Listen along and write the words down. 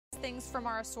things from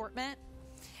our assortment,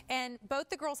 and both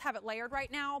the girls have it layered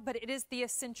right now, but it is the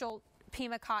essential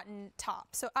Pima cotton top.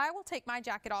 So I will take my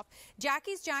jacket off.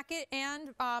 Jackie's jacket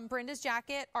and Brenda's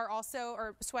jacket are also,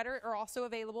 or sweater are also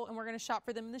available, and we're going to shop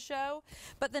for them in the show.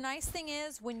 But the nice thing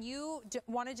is when you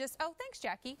want to just, oh, thanks,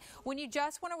 Jackie. When you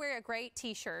just want to wear a great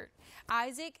t-shirt,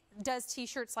 Isaac does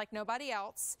t-shirts like nobody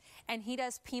else, and he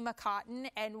does Pima cotton,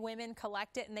 and women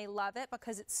collect it and they love it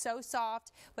because it's so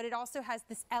soft, but it also has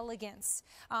this elegance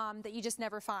that you just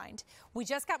never find. We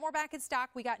just got more back in stock.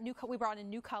 We brought in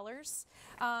new colors.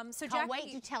 So Can't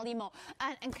wait to tell you more.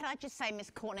 And can I just say, Miss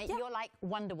Courtney, yeah, you're like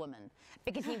Wonder Woman,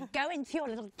 because you go into your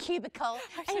little cubicle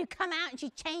and you come out and she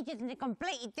changes into a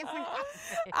completely different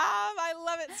outfit. I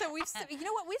love it. So you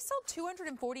know what? We've sold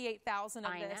 248,000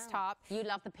 of this top. You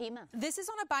love the Pima. This is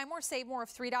on a buy more, save more of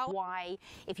 $3. Why,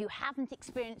 if you haven't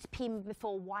experienced Pima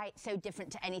before, why it's so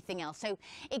different to anything else. So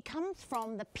it comes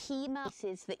from the Pima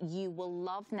pieces that you will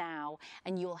love now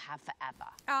and you'll have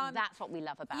forever. That's what we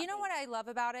love about it. You know what I love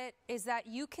about it is that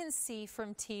you can see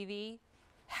from TV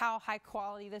how high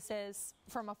quality this is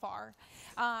from afar.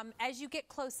 As you get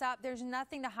close up, there's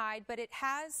nothing to hide, but it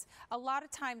has, a lot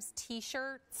of times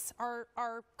t-shirts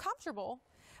are comfortable,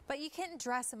 but you can't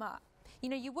dress them up. You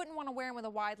know, you wouldn't want to wear them with a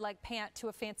wide leg pant to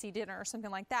a fancy dinner or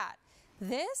something like that.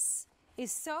 This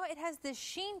is so, it has this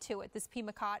sheen to it, this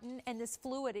Pima cotton, and this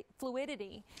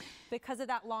fluidity because of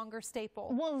that longer staple.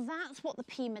 Well, that's what the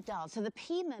Pima does. So the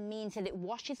Pima means that it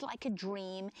washes like a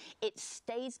dream, it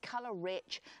stays color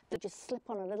rich. They just slip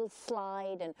on a little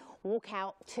slide and walk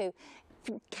out to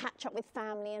catch up with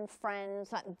family and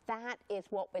friends. Like, that is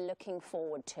what we're looking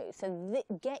forward to. So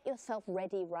get yourself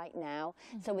ready right now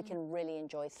so we can really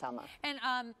enjoy summer. And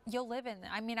you'll live in it.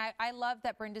 I mean, I love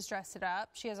that Brenda's dressed it up.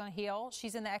 She has on a heel.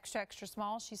 She's in the extra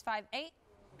small. She's 5'8".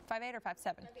 5'8" or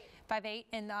 5'7"? 5'8",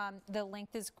 and the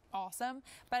length is awesome.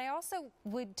 But I also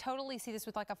would totally see this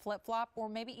with like a flip-flop, or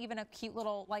maybe even a cute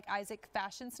little like Isaac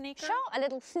fashion sneaker. Sure, a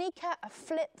little sneaker, a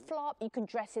flip-flop. You can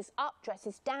dress this up, dress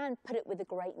this down, put it with a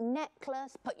great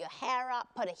necklace, put your hair up,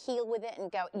 put a heel with it, and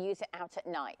go use it out at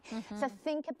night. So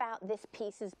think about this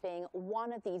piece as being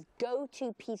one of these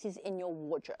go-to pieces in your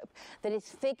wardrobe that is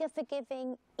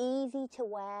figure-forgiving, easy to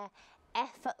wear,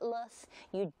 effortless.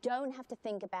 You don't have to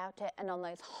think about it, and on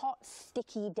those hot,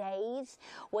 sticky days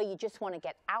where you just want to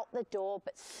get out the door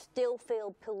but still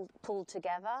feel pulled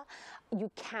together, you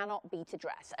cannot beat a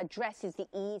dress. A dress is the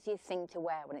easiest thing to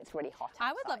wear when it's really hot outside.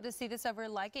 I would love to see this over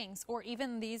leggings, or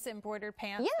even these embroidered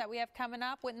pants that we have coming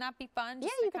up. Wouldn't that be fun?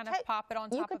 Just to kind of pop it on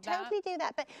top of that. You could totally do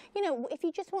that. But you know, if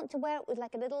you just want to wear it with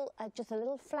like a little, just a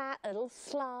little flat, a little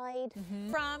slide.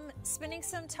 From spending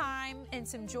some time and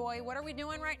some joy, what are we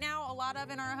doing right now? A lot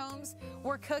of in our homes,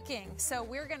 we're cooking. So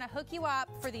we're going to hook you up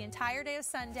for the entire day of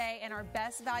Sunday, and our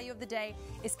best value of the day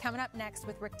is coming up next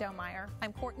with Rick Domeyer.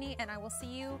 I'm Courtney, and I will see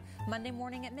you Monday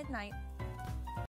morning at midnight.